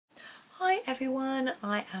Hi everyone,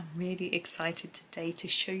 I am really excited today to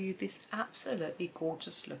show you this absolutely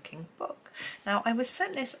gorgeous looking book. Now I was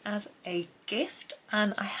sent this as a gift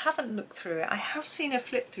and I haven't looked through it. I have seen a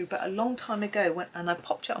flip through but a long time ago and I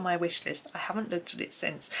popped it on my wish list. I haven't looked at it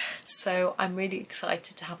since, so I'm really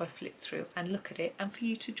excited to have a flip through and look at it and for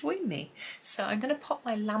you to join me. So I'm going to pop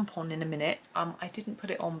my lamp on in a minute. I didn't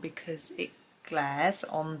put it on because it glares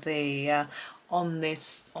on the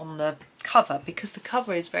the cover, because the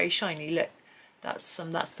cover is very shiny. Look, that's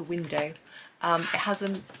the window. It has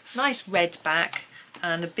a nice red back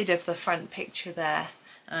and a bit of the front picture there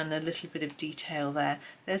and a little bit of detail there.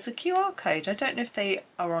 There's a QR code. I don't know if they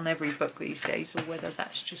are on every book these days or whether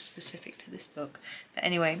that's just specific to this book, but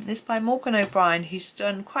anyway, this is by Morgan O'Brien, who's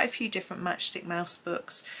done quite a few different Matchstick Mouse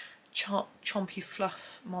books. Chompy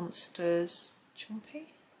Fluff Monsters, Chunky,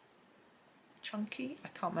 I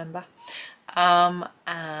can't remember.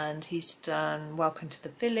 And he's done Welcome to the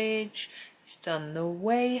Village, he's done The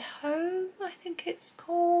Way Home, I think it's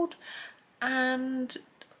called, and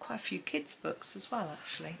quite a few kids books as well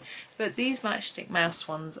actually. But these Matchstick Mouse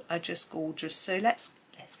ones are just gorgeous, so let's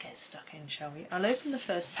get stuck in, shall we? I'll open the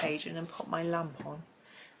first page and then pop my lamp on.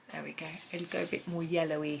 There we go, it'll go a bit more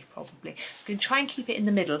yellowy probably. I'm going to try and keep it in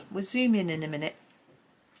the middle. We'll zoom in a minute.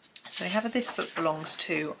 So we have a This Book Belongs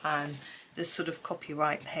To and the sort of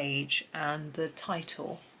copyright page and the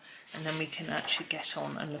title, and then we can actually get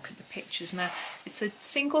on and look at the pictures. Now it's a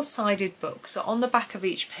single-sided book, so on the back of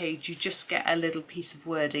each page you just get a little piece of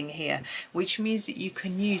wording here, which means that you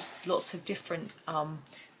can use lots of different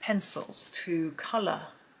pencils to colour,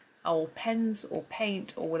 or pens or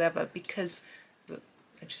paint or whatever, because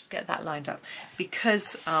just get that lined up,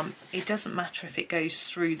 because it doesn't matter if it goes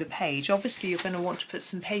through the page. Obviously you're going to want to put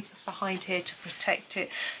some paper behind here to protect it.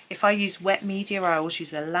 If I use wet media, I always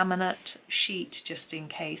use a laminate sheet just in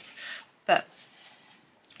case, but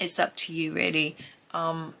it's up to you really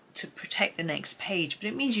to protect the next page. But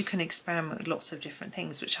it means you can experiment with lots of different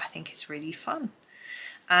things, which I think is really fun.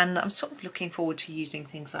 And I'm sort of looking forward to using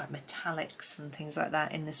things like metallics and things like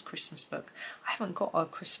that in this Christmas book. I haven't got a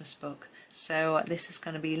Christmas book, so this is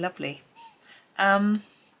going to be lovely.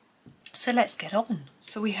 So let's get on.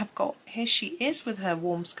 So we have got, here she is with her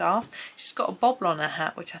warm scarf. She's got a bobble on her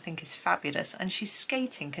hat, which I think is fabulous. And she's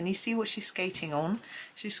skating. Can you see what she's skating on?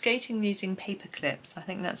 She's skating using paper clips. I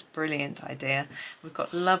think that's a brilliant idea. We've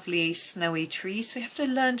got lovely snowy trees. So we have to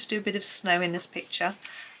learn to do a bit of snow in this picture,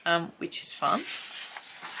 which is fun.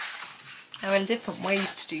 There are different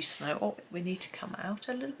ways to do snow. Oh, we need to come out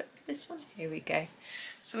a little bit with this one. Here we go.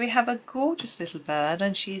 So we have a gorgeous little bird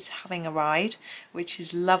and she's having a ride, which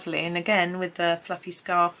is lovely. And again, with the fluffy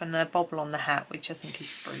scarf and the bobble on the hat, which I think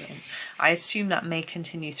is brilliant. I assume that may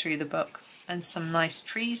continue through the book. And some nice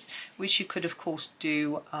trees, which you could of course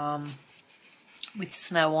do with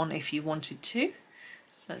snow on if you wanted to.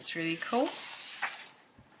 So that's really cool.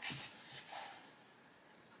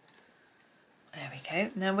 There we go.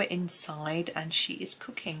 Now we're inside and she is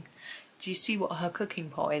cooking. Do you see what her cooking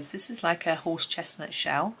pot is? This is like a horse chestnut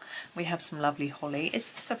shell. We have some lovely holly. Is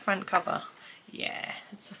this the front cover? Yeah,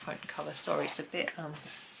 it's the front cover. Sorry, it's a bit...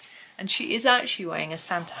 And she is actually wearing a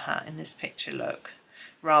Santa hat in this picture, look,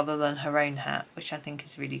 rather than her own hat, which I think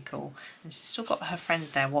is really cool. And she's still got her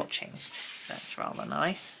friends there watching, so that's rather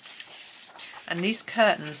nice. And these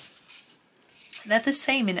curtains, they're the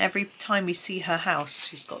same in every time we see her house.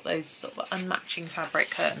 She's got those sort of unmatching fabric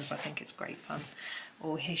curtains. I think it's great fun.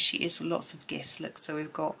 Oh, here she is with lots of gifts. Look, so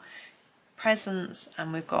we've got presents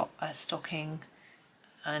and we've got a stocking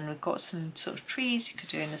and we've got some sort of trees you could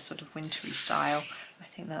do in a sort of wintry style. I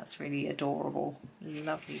think that's really adorable.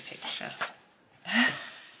 Lovely picture.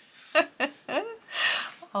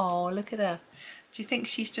 Oh, look at her. Do you think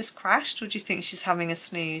she's just crashed or do you think she's having a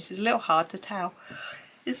snooze? It's a little hard to tell,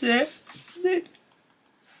 isn't it?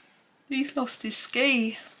 He's lost his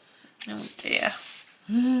ski. Oh dear.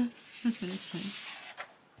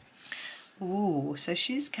 Ooh, so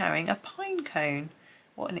she's carrying a pine cone.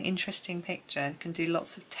 What an interesting picture. You can do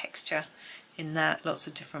lots of texture in that, lots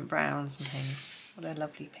of different browns and things. What a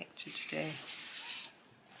lovely picture to do.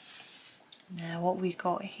 Now what we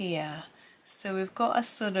got here. So we've got a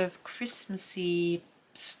sort of Christmassy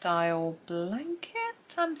style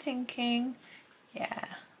blanket, I'm thinking. Yeah.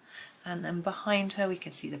 And then behind her we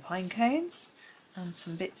can see the pine cones and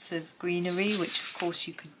some bits of greenery, which of course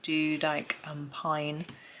you could do like pine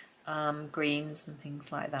greens and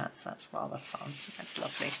things like that, so that's rather fun. That's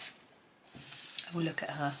lovely. Oh, look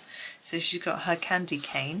at her. So she's got her candy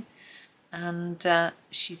cane and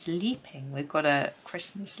she's leaping. We've got a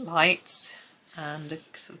Christmas lights and a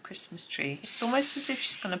sort of Christmas tree. It's almost as if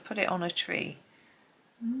she's going to put it on a tree.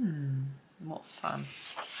 What fun.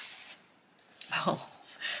 Oh,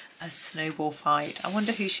 a snowball fight. I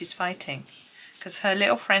wonder who she's fighting, because her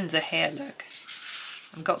little friends are here, look.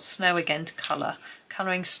 I've got snow again to colour.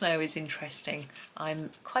 Colouring snow is interesting.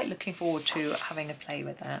 I'm quite looking forward to having a play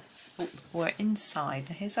with that. Oh, we're inside.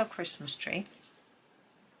 Now here's our Christmas tree.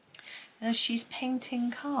 Now she's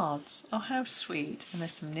painting cards. Oh, how sweet. And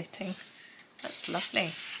there's some knitting. That's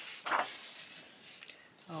lovely.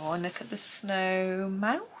 Oh, and look at the snow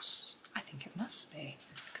mouse. I think it must be.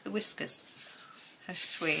 Look at the whiskers. How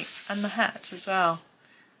sweet. And the hat as well.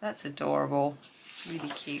 That's adorable. Really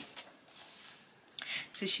cute.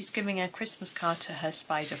 So she's giving a Christmas card to her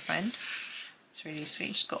spider friend. It's really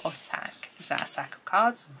sweet. She's got a sack. Is that a sack of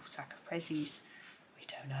cards or a sack of prezzies? We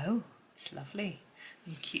don't know. It's lovely.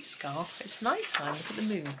 And a cute scarf. It's night time. Look at the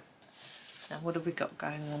moon. Now what have we got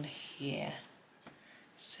going on here?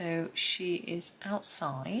 So she is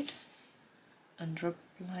outside under a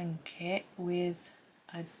blanket with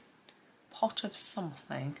a pot of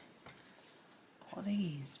something. What are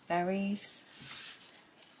these? Berries?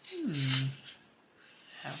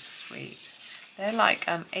 How sweet. They're like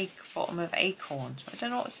bottom of acorns, but I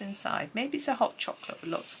don't know what's inside. Maybe it's a hot chocolate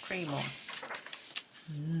with lots of cream on.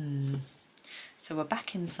 So we're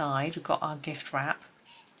back inside. We've got our gift wrap.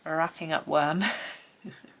 We're wrapping up worm.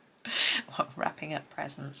 Wrapping up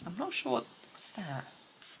presents. I'm not sure what's that.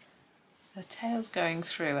 Her tail's going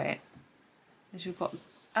through it. As we've got,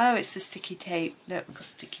 oh, it's the sticky tape. Look, we've got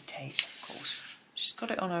sticky tape, of course. She's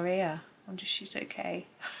got it on her ear. I wonder if she's okay.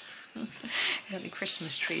 Got the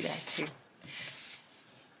Christmas tree there too.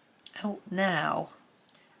 Oh, now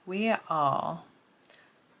we are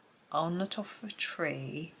on the top of a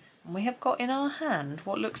tree and we have got in our hand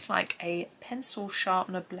what looks like a pencil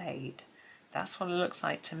sharpener blade. That's what it looks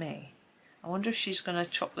like to me. I wonder if she's going to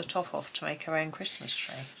chop the top off to make her own Christmas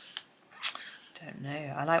tree. Don't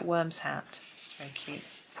know. I like Worm's hat. It's very cute.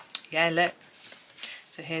 Yeah, look.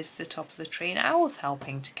 So here's the top of the tree. An owl's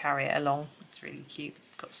helping to carry it along. It's really cute.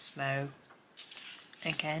 Got snow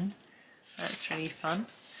again. That's really fun.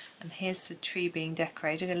 And here's the tree being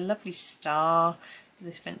decorated. A lovely star. The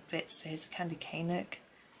different bits. Here's a candy cane. Look.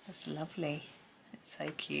 That's lovely. It's so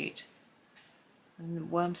cute. And the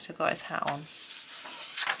Worm's still got his hat on.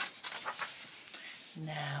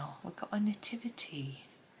 Now we've got a nativity.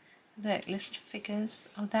 Look, little figures.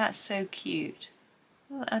 Oh, that's so cute.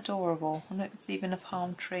 Oh, adorable. And look, there's even a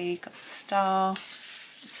palm tree. Got a star, a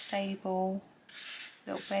stable,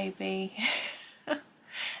 little baby.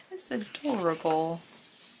 It's adorable.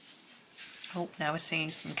 Oh, now we're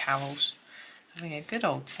singing some carols. Having a good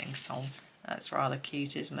old sing-song. That's rather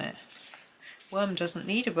cute, isn't it? Worm doesn't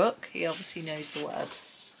need a book. He obviously knows the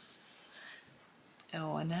words.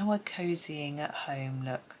 Oh, and now we're cozying at home,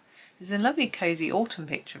 look. There's a lovely cosy autumn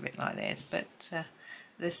picture of it like this, but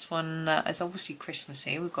this one is obviously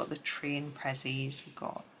Christmassy. We've got the tree and prezzies. We've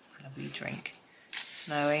got a lovely drink.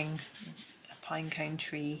 Snowing, a pine cone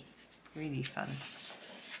tree. Really fun.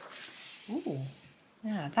 Ooh,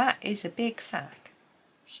 now that is a big sack.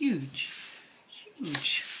 Huge,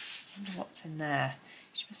 huge. I wonder what's in there.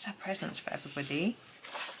 She must have presents for everybody.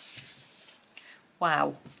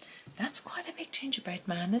 Wow. That's quite a big gingerbread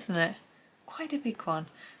man, isn't it? Quite a big one.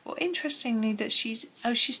 Well, interestingly, that she's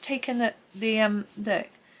taken look,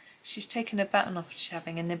 she's taken a button off. She's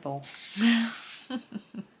having a nibble.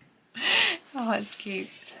 Oh, it's cute.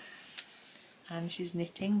 And she's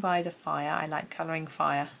knitting by the fire. I like colouring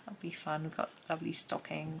fire. That'll be fun. We've got lovely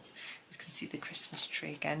stockings. You can see the Christmas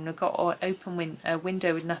tree again. We've got an open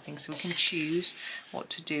window with nothing, so we can choose what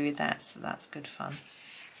to do with that. So that's good fun.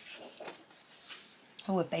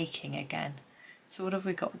 Oh, we're baking again. So what have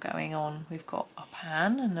we got going on? We've got a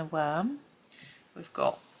pan and a worm. We've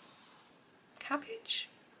got cabbage,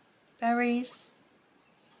 berries.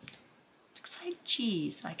 Looks like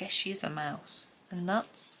cheese. I guess she is a mouse. And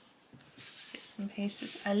nuts, bits and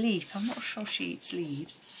pieces. A leaf. I'm not sure she eats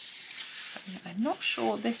leaves. I'm not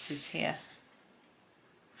sure what this is here.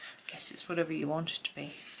 I guess it's whatever you want it to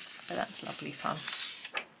be. But that's lovely fun.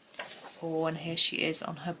 Oh, and here she is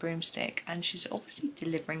on her broomstick, and she's obviously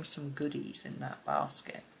delivering some goodies in that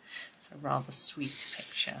basket. It's a rather sweet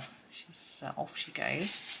picture. She's off she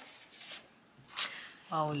goes.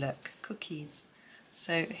 Oh look, cookies.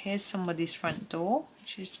 So here's somebody's front door.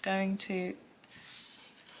 She's going to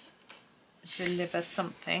deliver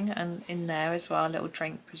something, and in there as well a little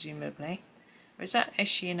drink presumably. Or is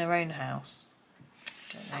she in her own house?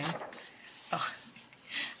 I don't know. Oh.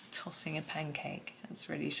 Tossing a pancake. That's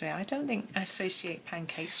really sweet. I don't think I associate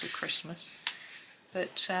pancakes with Christmas,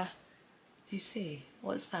 but do you see?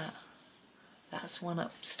 What's that? That's one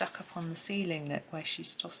stuck up on the ceiling. Look, where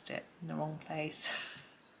she's tossed it in the wrong place.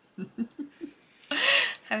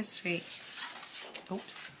 How sweet.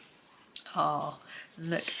 Oops. Ah, and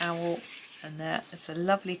look, owl, and there is a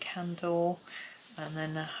lovely candle, and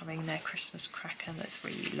then they're having their Christmas cracker. That's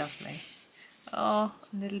really lovely. Oh,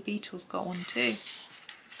 and little beetle's got one too.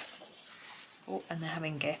 Oh, and they're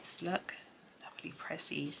having gifts, look. Lovely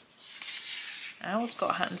prezzies. Owl's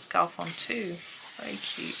got a hat and scarf on too. Very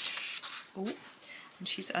cute. Oh, and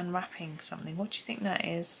she's unwrapping something. What do you think that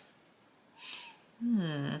is?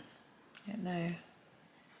 I don't know.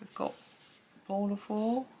 We've got ball of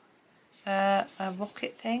wool, a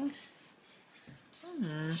rocket thing.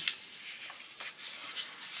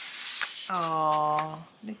 Oh,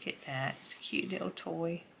 look at that. It's a cute little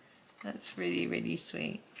toy. That's really, really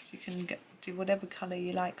sweet. So you can do whatever colour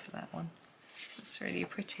you like for that one. That's really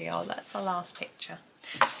pretty. Oh, that's the last picture.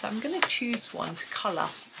 So I'm going to choose one to colour,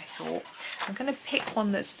 I thought. I'm going to pick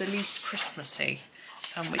one that's the least Christmassy,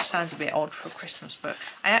 which sounds a bit odd for a Christmas book.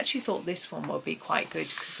 I actually thought this one would be quite good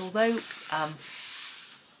because although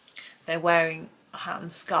they're wearing a hat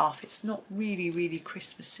and scarf, it's not really, really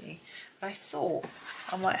Christmassy. But I thought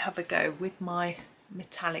I might have a go with my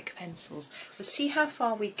metallic pencils. We'll see how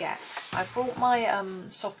far we get. I brought my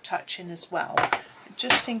soft touch in as well,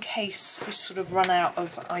 just in case we sort of run out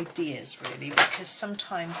of ideas really, because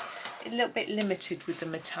sometimes it's a little bit limited with the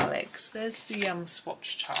metallics. There's the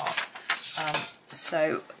swatch chart,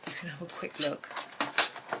 so you can have a quick look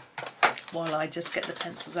while I just get the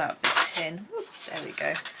pencils out of the tin. Whoop, there we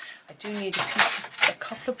go. I do need a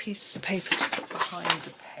couple of pieces of paper to put behind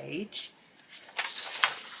the page.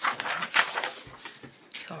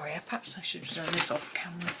 Sorry, perhaps I should have done this off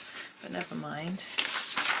camera, but never mind.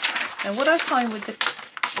 Now what I find with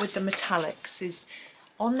the metallics is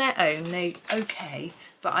on their own they're okay,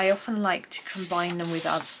 but I often like to combine them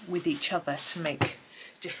with each other to make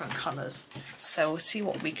different colours. So we'll see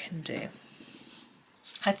what we can do.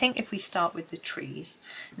 I think if we start with the trees.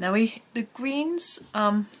 Now the greens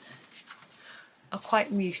are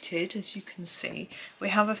quite muted, as you can see. We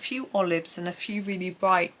have a few olives and a few really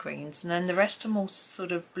bright greens, and then the rest are more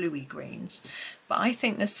sort of bluey greens. But I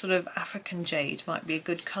think this sort of African jade might be a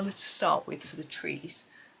good colour to start with for the trees.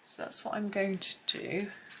 So that's what I'm going to do.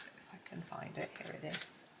 If I can find it, here it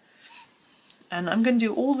is. And I'm going to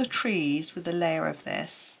do all the trees with a layer of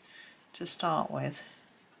this to start with.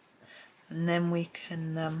 And then we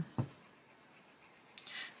can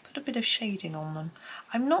put a bit of shading on them.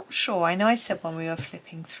 I'm not sure, I know I said when we were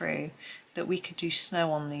flipping through that we could do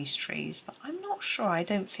snow on these trees, but I'm not sure. I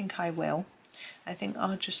don't think I will. I think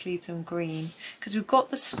I'll just leave them green because we've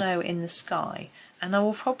got the snow in the sky, and I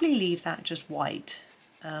will probably leave that just white.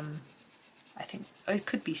 I think it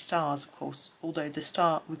could be stars, of course, although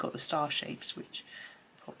we've got the star shapes, which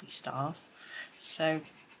are probably stars. So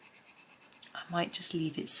I might just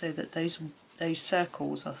leave it so that those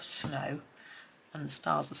circles are snow and the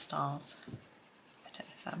stars are stars. I don't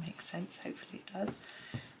know if that makes sense, hopefully it does.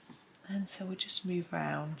 And so we'll just move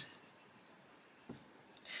around,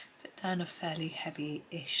 put down a fairly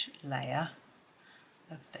heavy-ish layer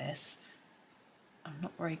of this. I'm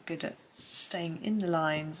not very good at staying in the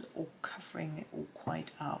lines or covering it all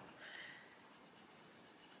quite up.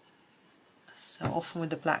 So often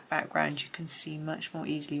with the black background you can see much more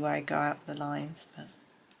easily where I go out the lines, but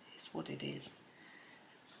it's what it is.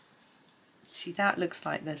 See, that looks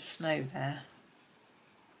like there's snow there.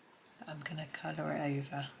 I'm going to colour it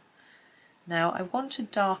over. Now I want to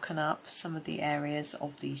darken up some of the areas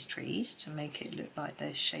of these trees to make it look like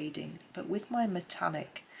there's shading, but with my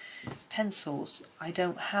metallic pencils I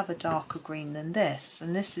don't have a darker green than this,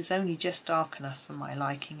 and this is only just dark enough for my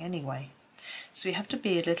liking anyway. So we have to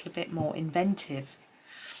be a little bit more inventive.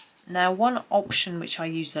 Now one option which I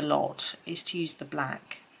use a lot is to use the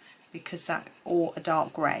black, because or a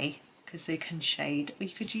dark grey, because they can shade, or you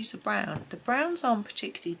could use a brown. The browns aren't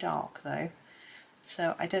particularly dark though,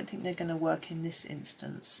 so I don't think they're going to work in this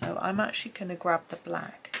instance. So I'm actually going to grab the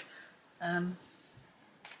black. It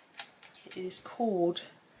is called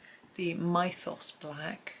the Mythos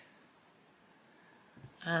black,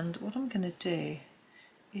 and what I'm going to do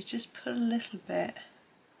is just put a little bit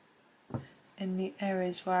in the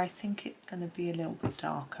areas where I think it's going to be a little bit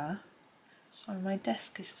darker. Sorry, my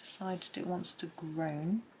desk has decided it wants to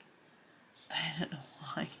groan. I don't know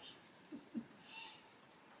why.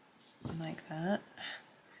 Like that.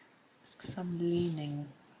 It's because I'm leaning.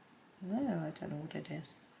 No, I don't know what it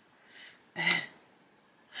is.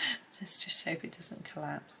 Let's just hope it doesn't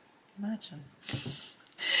collapse. Imagine.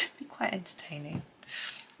 It'd be quite entertaining.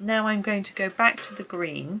 Now I'm going to go back to the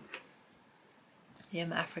green, the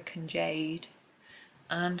African jade,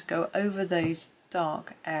 and go over those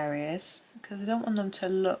dark areas because I don't want them to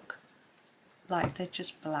look like they're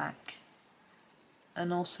just black.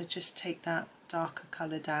 And also just take that darker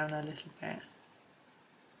colour down a little bit,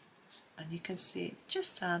 and you can see it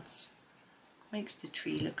just makes the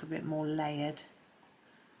tree look a bit more layered,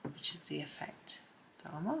 which is the effect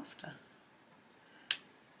that I'm after.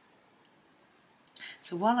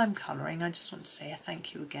 So while I'm colouring, I just want to say a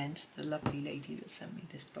thank you again to the lovely lady that sent me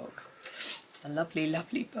this book. It's a lovely,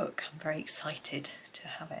 lovely book. I'm very excited to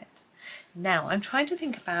have it. Now, I'm trying to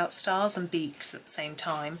think about stars and beaks at the same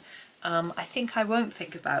time. I think I won't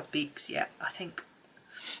think about beaks yet. I think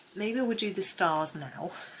maybe we'll do the stars now,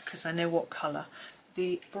 because I know what colour.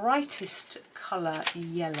 The brightest colour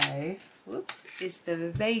yellow, whoops, is the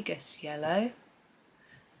Vegas yellow.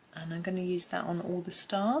 And I'm going to use that on all the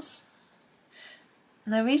stars.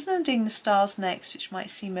 And the reason I'm doing the stars next, which might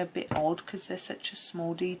seem a bit odd because they're such a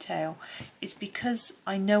small detail, is because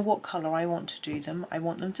I know what colour I want to do them. I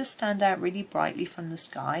want them to stand out really brightly from the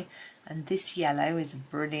sky, and this yellow is a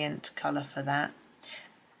brilliant colour for that.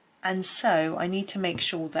 And so I need to make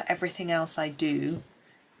sure that everything else I do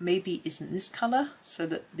maybe isn't this colour, so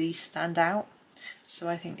that these stand out. So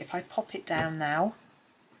I think if I pop it down now,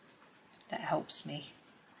 that helps me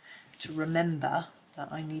to remember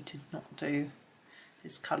that I need to not do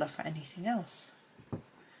this colour for anything else. There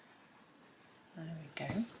we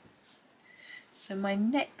go. So my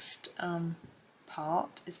next part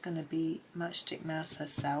is going to be Matchstick Mouse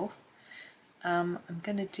herself. I'm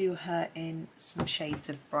going to do her in some shades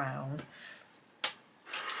of brown.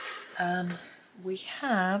 We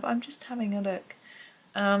have, I'm just having a look,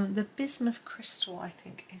 the Bismuth crystal I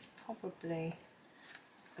think is probably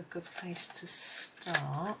a good place to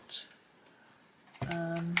start.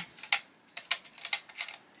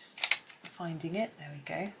 Finding it, there we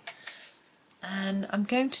go. And I'm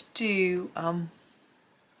going to do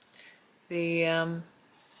the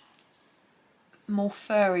more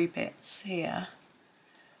furry bits here.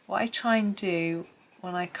 What I try and do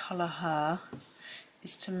when I colour her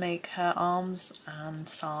is to make her arms and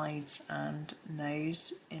sides and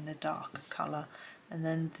nose in a darker colour, and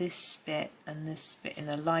then this bit and this bit in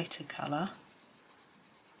a lighter colour.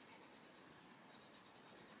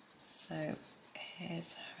 So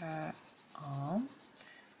here's her arm.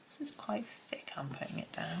 This is quite thick, I'm putting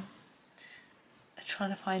it down. I'm trying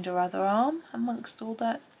to find her other arm amongst all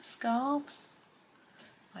that scarves,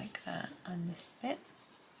 like that, and this bit.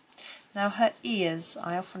 Now her ears,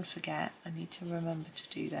 I often forget, I need to remember to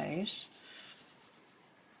do those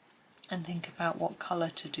and think about what colour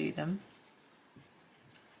to do them.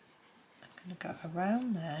 I'm going to go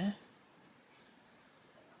around there,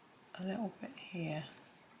 a little bit here,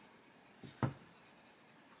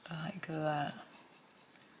 like that,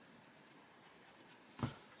 a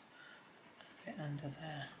bit under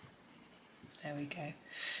there. There we go.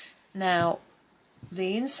 Now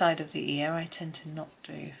the inside of the ear I tend to not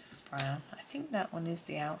do brown. I think that one is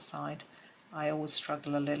the outside. I always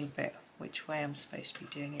struggle a little bit which way I'm supposed to be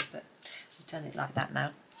doing it, but I've done it like that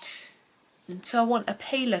now. And so I want a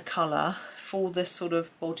paler colour for the sort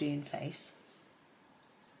of body and face.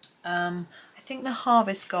 I think the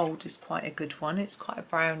Harvest Gold is quite a good one. It's quite a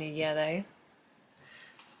browny yellow.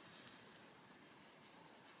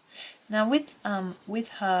 Now with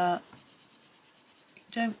her,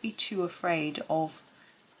 don't be too afraid of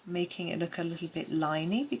making it look a little bit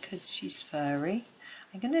liney because she's furry.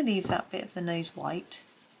 I'm going to leave that bit of the nose white.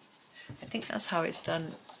 I think that's how it's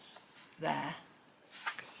done there.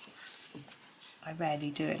 I rarely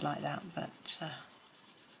do it like that, but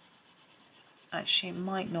actually it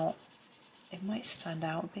might not, it might stand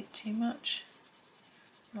out a bit too much.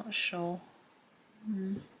 Not sure.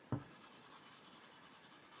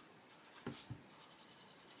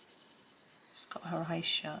 She's got her eyes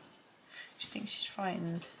shut. She thinks she's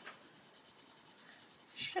frightened.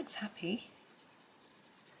 She looks happy.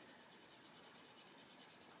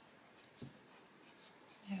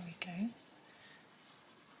 There we go.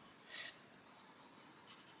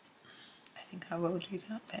 I think I will do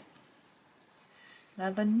that bit. Now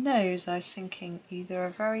the nose, I was thinking either a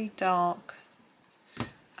very dark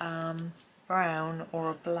brown or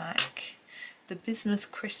a black. The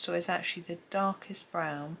Bismuth crystal is actually the darkest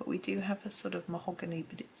brown, but we do have a sort of mahogany,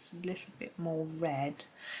 but it's a little bit more red.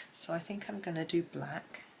 So I think I'm going to do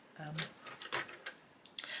black.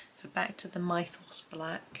 So back to the Mythos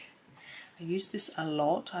black. I use this a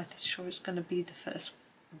lot. I'm sure it's going to be the first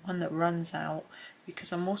one that runs out,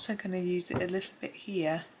 because I'm also going to use it a little bit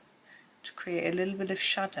here to create a little bit of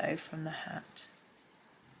shadow from the hat.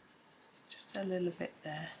 Just a little bit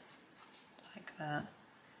there, like that.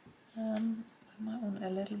 I might want a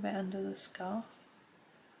little bit under the scarf.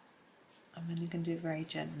 I'm only going to do it very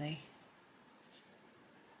gently.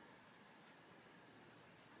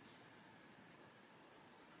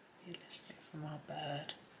 A little bit from our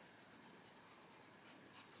bird.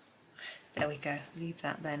 There we go, leave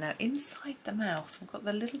that there. Now inside the mouth, I've got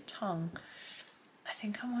the little tongue. I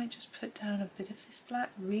think I might just put down a bit of this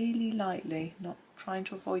black really lightly, not trying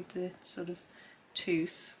to avoid the sort of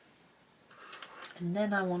tooth. And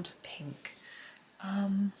then I want a pink.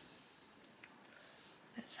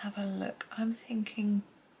 Let's have a look. I'm thinking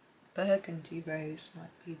Burgundy Rose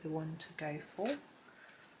might be the one to go for. And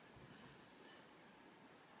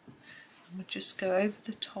we'll just go over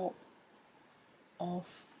the top of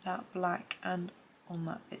that black and on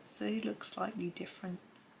that bit, so they look slightly different.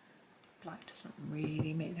 The black doesn't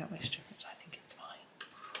really make that much difference, I think it's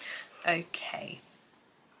fine. Okay,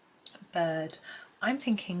 bird. I'm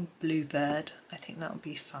thinking bluebird. I think that would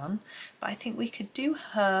be fun, but I think we could do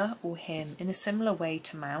her or him in a similar way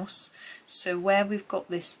to mouse. So where we've got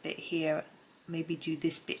this bit here, maybe do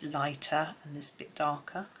this bit lighter and this bit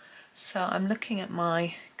darker. So I'm looking at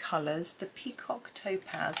my colours. The Peacock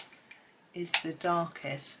Topaz is the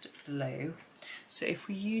darkest blue, so if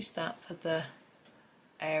we use that for the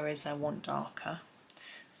areas I want darker,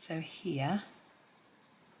 so here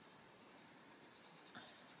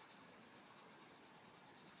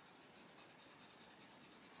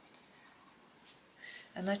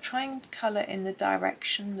and I try and colour in the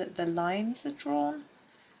direction that the lines are drawn,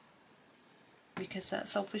 because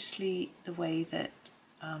that's obviously the way that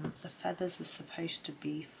the feathers are supposed to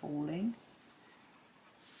be falling,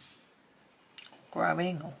 or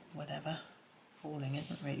growing, or whatever. Falling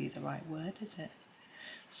isn't really the right word, is it?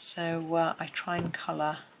 So I try and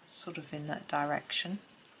colour sort of in that direction.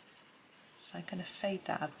 So I'm going to fade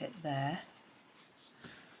that a bit there,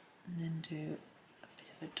 and then do a bit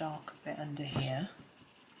of a darker bit under here.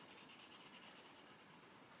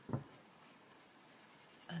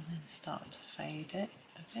 And then start to fade it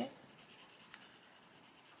a bit,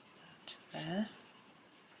 that to there,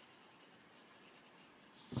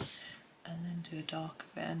 and then do a darker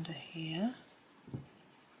bit under here,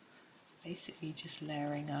 basically just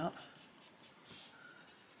layering up,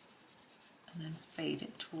 and then fade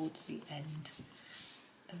it towards the end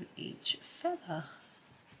of each feather.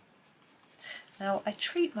 Now I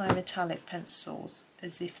treat my metallic pencils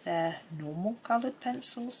as if they're normal coloured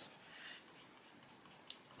pencils,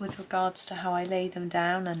 with regards to how I lay them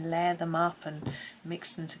down and layer them up and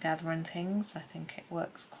mix them together and things. I think it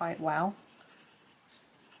works quite well.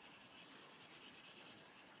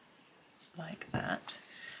 Like that.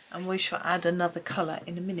 And we shall add another colour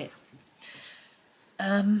in a minute.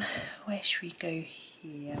 Where should we go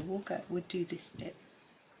here? We'll do this bit.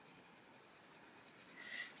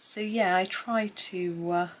 So yeah, I try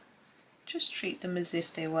to just treat them as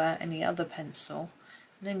if they were any other pencil.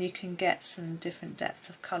 And then you can get some different depth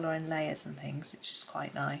of colour and layers and things, which is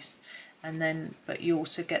quite nice. And then, but you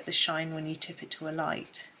also get the shine when you tip it to a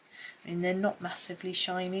light. I mean, they're not massively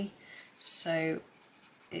shiny, so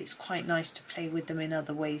it's quite nice to play with them in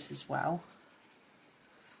other ways as well.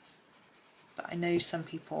 But I know some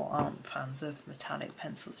people aren't fans of metallic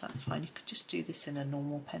pencils, that's fine. You could just do this in a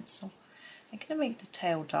normal pencil. I'm going to make the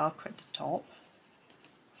tail darker at the top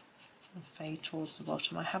and fade towards the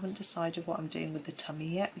bottom. I haven't decided what I'm doing with the tummy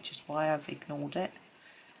yet, which is why I've ignored it.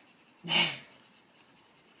 I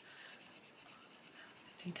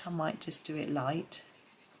think I might just do it light.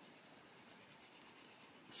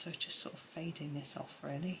 So just sort of fading this off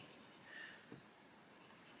really.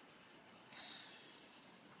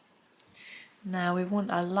 Now we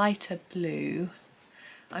want a lighter blue.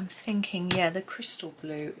 I'm thinking, yeah, the crystal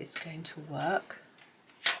blue is going to work.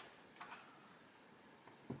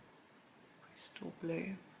 Crystal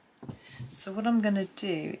blue. So what I'm going to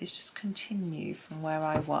do is just continue from where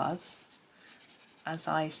I was as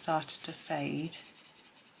I started to fade,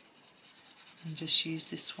 and just use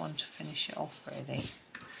this one to finish it off really.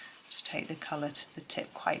 To take the colour to the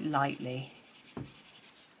tip quite lightly.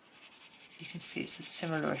 You can see it's a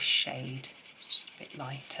similar shade, just a bit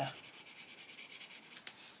lighter.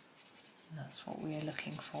 And that's what we are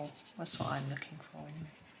looking for. That's what I'm looking for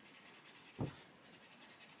anyway.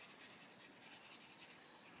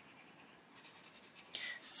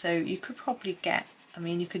 So you could probably get, I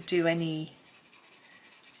mean, you could do any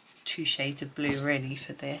 2 shades of blue really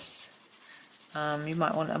for this. You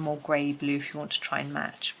might want a more grey blue if you want to try and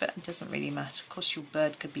match, but it doesn't really matter. Of course your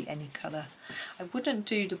bird could be any colour. I wouldn't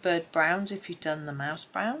do the bird browns if you've done the mouse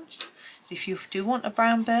browns. If you do want a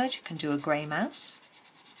brown bird, you can do a grey mouse.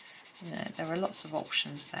 You know, there are lots of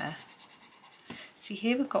options there. See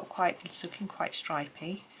here we've got quite, it's looking quite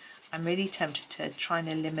stripy. I'm really tempted to try and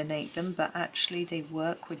eliminate them, but actually they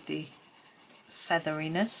work with the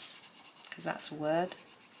featheriness, because that's a word.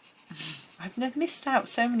 I've missed out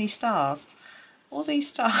so many stars. All these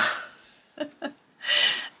stars.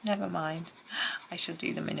 Never mind, I shall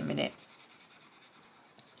do them in a minute.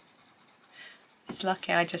 It's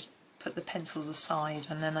lucky I just put the pencils aside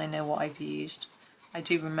and then I know what I've used. I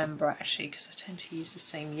do remember actually, because I tend to use the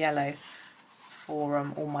same yellow for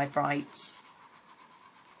all my brights.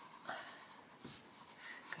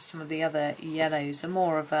 Because some of the other yellows are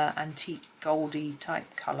more of a antique goldy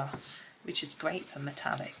type colour, which is great for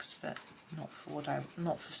metallics, but not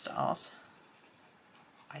for stars.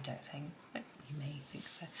 I don't think, but you may think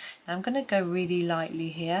so. Now I'm going to go really lightly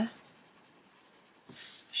here. I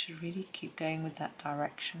should really keep going with that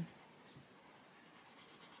direction.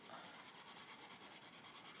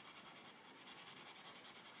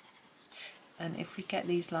 And if we get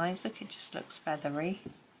these lines, look, it just looks feathery.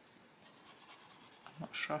 I'm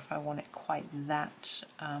not sure if I want it quite that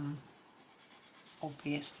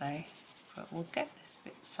obvious though, but we'll get this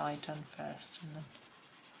bit side done first and then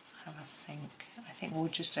have a think. I think we'll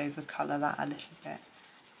just overcolour that a little bit,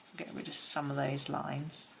 get rid of some of those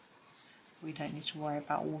lines. We don't need to worry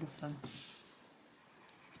about all of them.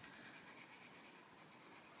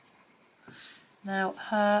 Now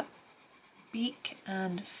her beak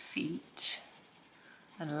and feet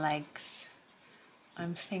and legs,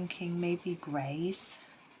 I'm thinking maybe greys,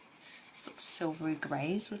 sort of silvery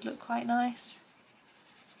greys would look quite nice.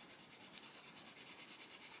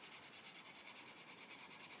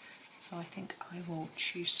 So I think I will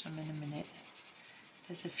choose some in a minute.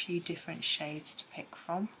 There's a few different shades to pick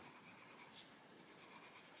from.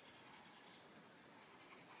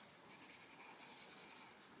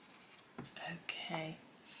 Okay.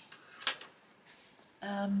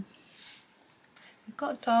 We've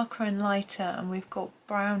got darker and lighter, and we've got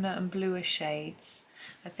browner and bluer shades.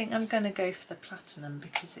 I think I'm going to go for the platinum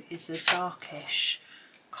because it is a darkish,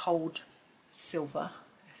 cold silver,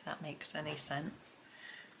 if that makes any sense.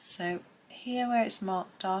 So here where it's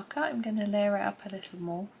marked darker, I'm going to layer it up a little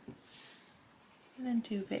more and then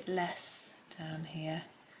do a bit less down here.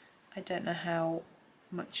 I don't know how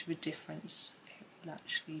much of a difference it will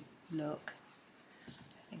actually look. I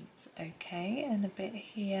think it's okay, and a bit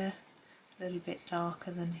here, a little bit darker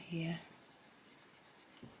than here.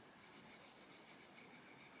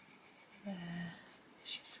 There,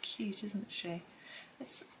 she's cute, isn't she?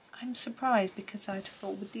 I'm surprised because I'd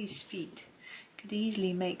thought with these feet could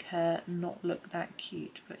easily make her not look that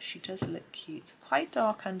cute, but she does look cute. Quite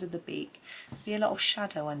dark under the beak, be a lot of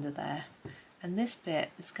shadow under there, and this bit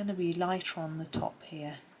is going to be lighter on the top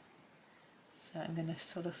here. So I'm going to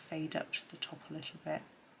sort of fade up to the top a little bit,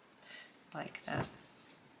 like that.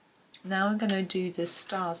 Now I'm going to do the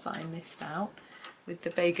stars that I missed out with the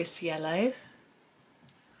Vegas yellow.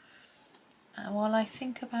 While I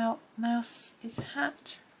think about Mouse's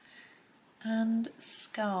hat and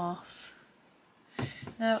scarf.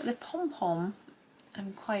 Now the pom-pom,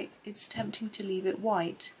 it's tempting to leave it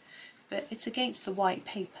white, but it's against the white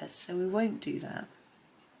paper, so we won't do that.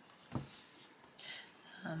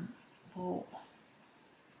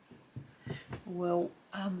 We'll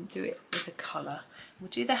do it with a colour. We'll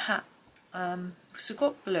do the hat, so we've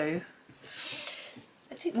got blue.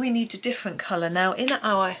 I think we need a different colour. Now in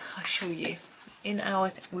our, I'll show you,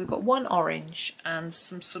 we've got one orange and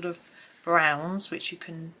some sort of browns, which you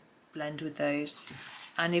can blend with those,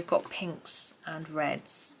 and you've got pinks and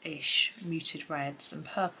reds-ish, muted reds and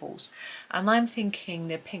purples, and I'm thinking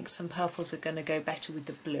the pinks and purples are going to go better with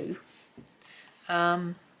the blue.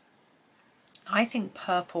 I think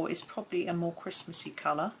purple is probably a more Christmassy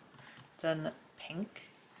colour than pink,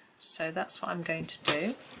 so that's what I'm going to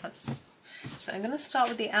do. So I'm going to start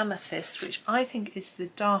with the Amethyst, which I think is the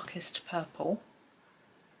darkest purple,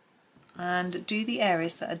 and do the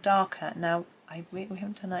areas that are darker. Now we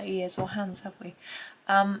haven't done our ears or hands, have we?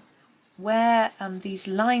 Where these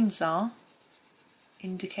lines are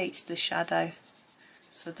indicates the shadow,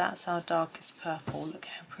 so that's our darkest purple. Look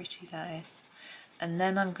how pretty that is. And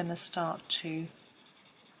then I'm going to start to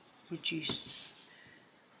reduce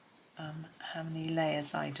how many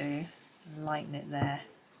layers I do and lighten it there,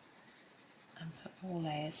 and put more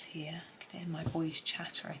layers here. I can hear my boys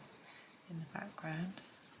chattering in the background.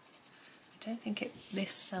 I don't think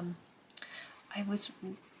I was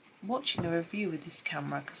watching a review with this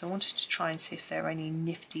camera because I wanted to try and see if there are any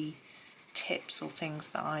nifty tips or things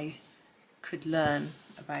that I could learn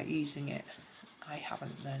about using it. I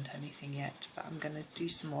haven't learned anything yet, but I'm going to do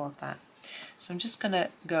some more of that. So I'm just going to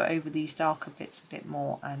go over these darker bits a bit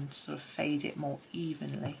more and sort of fade it more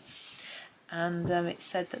evenly. And it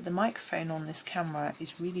said that the microphone on this camera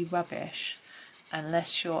is really rubbish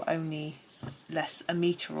unless you're only a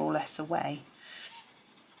metre or less away.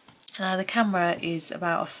 The camera is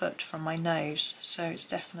about a foot from my nose, so it's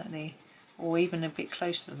definitely, or even a bit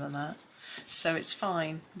closer than that. so it's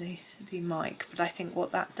fine, the mic, but I think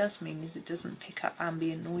what that does mean is it doesn't pick up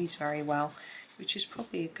ambient noise very well, which is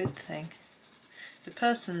probably a good thing. The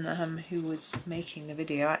person who was making the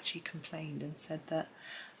video actually complained and said that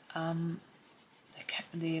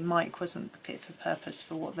the mic wasn't fit for purpose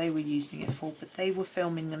for what they were using it for, but they were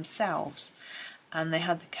filming themselves and they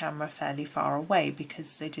had the camera fairly far away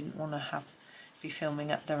because they didn't want to be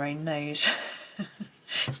filming up their own nose.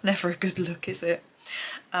 It's never a good look, is it?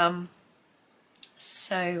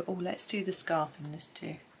 So, let's do the scarf in this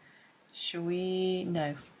too. Shall we?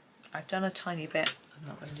 No, I've done a tiny bit. I'm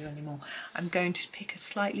not going to do any more. I'm going to pick a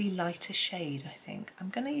slightly lighter shade, I think. I'm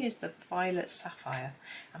going to use the Violet Sapphire.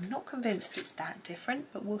 I'm not convinced it's that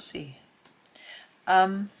different, but we'll see.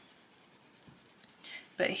 But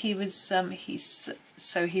he was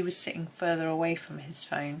he was sitting further away from his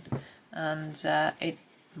phone, and the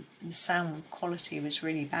sound quality was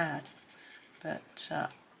really bad. But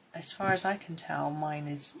as far as I can tell, mine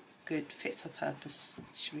is good, fit for purpose,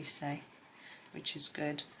 should we say, which is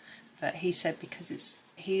good. But he said because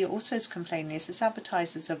he also is complaining, it's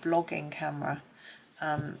advertised as a vlogging camera.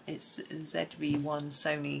 It's a ZV-1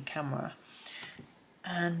 Sony camera.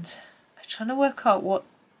 And I'm trying to work out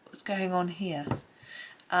what's going on here.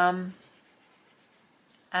 And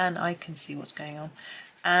I can see what's going on.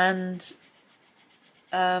 And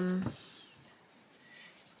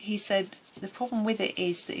he said the problem with it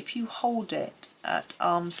is that if you hold it at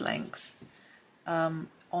arm's length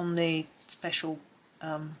on the special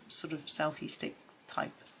sort of selfie stick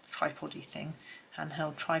type tripod-y thing,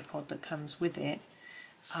 handheld tripod that comes with it,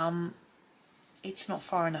 it's not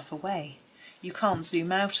far enough away. You can't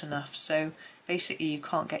zoom out enough, so basically you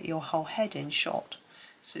can't get your whole head in shot,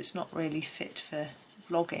 so it's not really fit for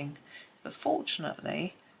vlogging. But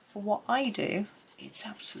fortunately, for what I do, it's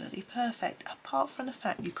absolutely perfect, apart from the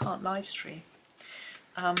fact you can't live stream.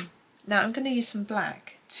 Now I'm going to use some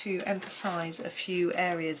black to emphasise a few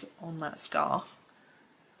areas on that scarf.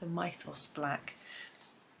 The Mythos black.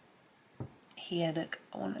 Here, look,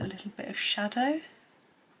 I want a little bit of shadow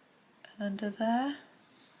under there.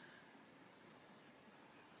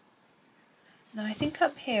 Now I think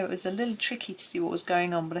up here it was a little tricky to see what was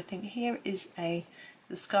going on, but I think here is the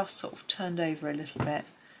scarf sort of turned over a little bit,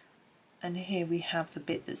 and here we have the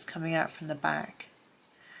bit that's coming out from the back.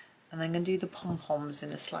 And I'm going to do the pom-poms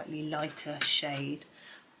in a slightly lighter shade.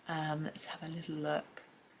 Let's have a little look.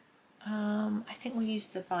 I think we'll use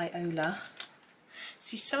the Viola.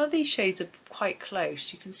 See, some of these shades are quite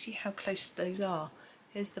close. You can see how close those are.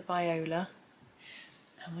 Here's the Viola,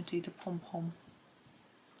 and we'll do the pom-pom.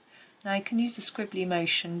 Now you can use the scribbly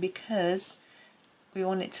motion because we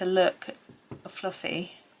want it to look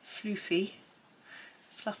fluffy, floofy,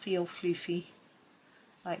 fluffy or floofy,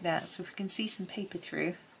 like that. So if we can see some paper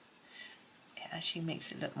through, it actually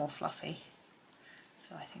makes it look more fluffy.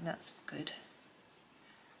 So I think that's good.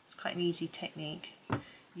 It's quite an easy technique.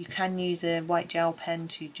 You can use a white gel pen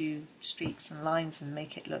to do streaks and lines and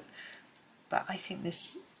make it look, but I think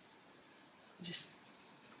this just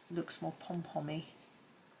looks more pom-pommy.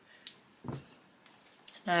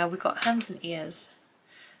 Now we've got hands and ears.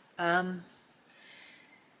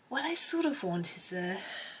 What I sort of want is I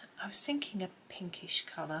was thinking a pinkish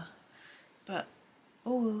colour, but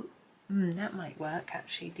that might work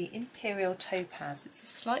actually. The Imperial Topaz. It's a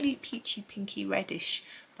slightly peachy, pinky, reddish,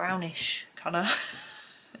 brownish colour.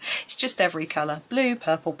 It's just every colour. Blue,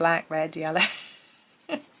 purple, black, red, yellow.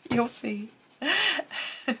 You'll see.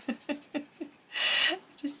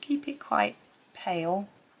 Just keep it quite pale.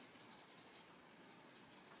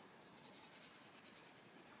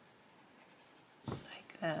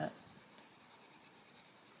 Like that.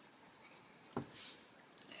 There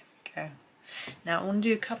we go. Now I want to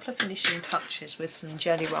do a couple of finishing touches with some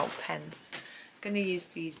Gellyroll pens. I'm going to use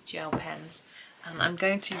these gel pens, and I'm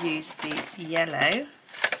going to use the yellow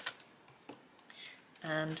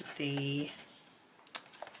and the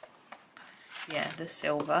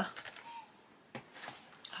silver.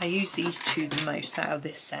 I use these two the most out of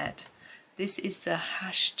this set. This is the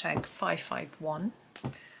hashtag 551,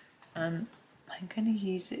 and I'm going to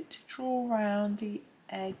use it to draw around the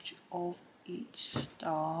edge of each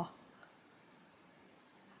star.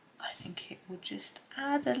 I think it will just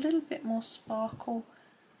add a little bit more sparkle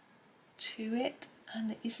to it,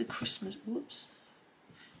 and it is a Christmas,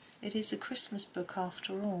 it is a Christmas book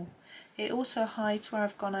after all. It also hides where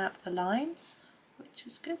I've gone out of the lines, which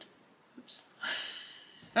is good. Oops.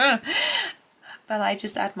 But I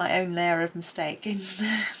just add my own layer of mistake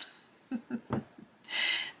instead. Never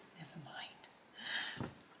mind.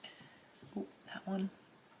 Oh, that one.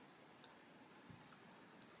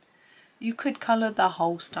 You could colour the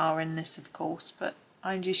whole star in this, of course, but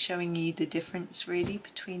I'm just showing you the difference really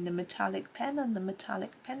between the metallic pen and the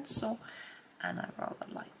metallic pencil, and I rather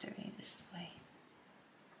like doing it this way.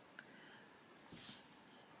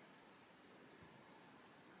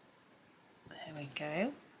 There we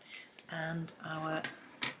go. And our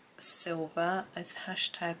silver is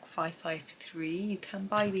hashtag 553. You can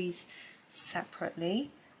buy these separately.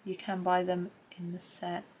 You can buy them in the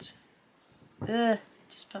set. Ugh,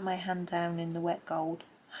 just put my hand down in the wet gold.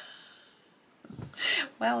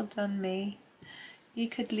 Well done me. You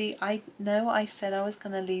could leave, I said I was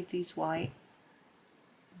going to leave these white,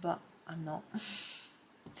 but I'm not.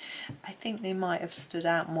 I think they might have stood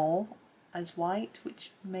out more as white,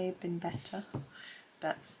 which may have been better,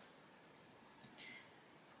 but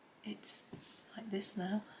it's like this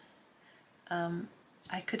now.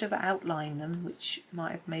 I could have outlined them, which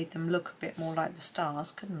might have made them look a bit more like the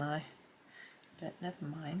stars, couldn't I? But never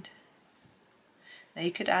mind. Now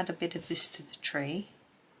you could add a bit of this to the tree.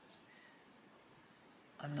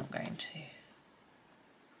 I'm not going to.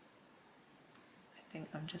 I think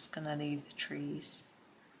I'm just going to leave the trees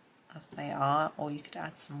as they are, or you could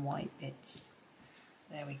add some white bits.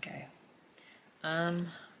 There we go.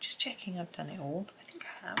 Just checking I've done it all. I think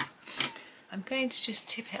I have. I'm going to just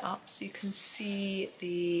tip it up so you can see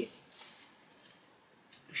the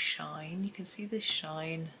shine. You can see the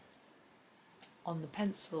shine on the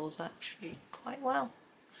pencils actually quite well.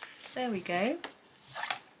 There we go.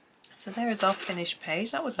 So there is our finished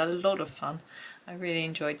page. That was a lot of fun. I really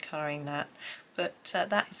enjoyed colouring that. But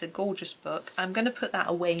that is a gorgeous book. I'm going to put that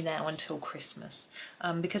away now until Christmas,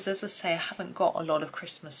 because as I say, I haven't got a lot of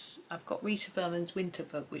Christmas. I've got Rita Berman's winter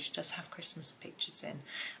book, which does have Christmas pictures in,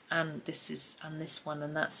 and this one,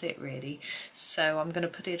 and that's it really. So I'm going to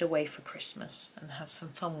put it away for Christmas and have some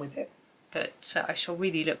fun with it. But I shall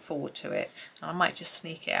really look forward to it. I might just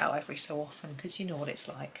sneak it out every so often, because you know what it's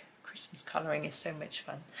like. Christmas colouring is so much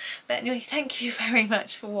fun. But anyway, thank you very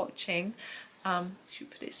much for watching. Should we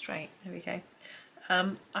put it straight? There we go.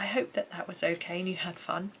 I hope that was okay and you had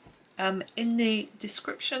fun. In the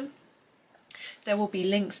description there will be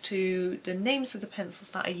links to the names of the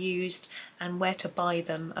pencils that I used and where to buy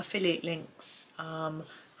them, affiliate links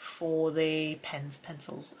for the pens,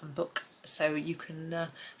 pencils and book, so you can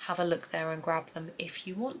have a look there and grab them if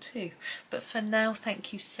you want to. But for now,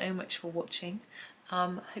 thank you so much for watching.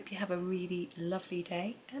 Hope you have a really lovely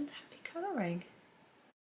day and happy colouring.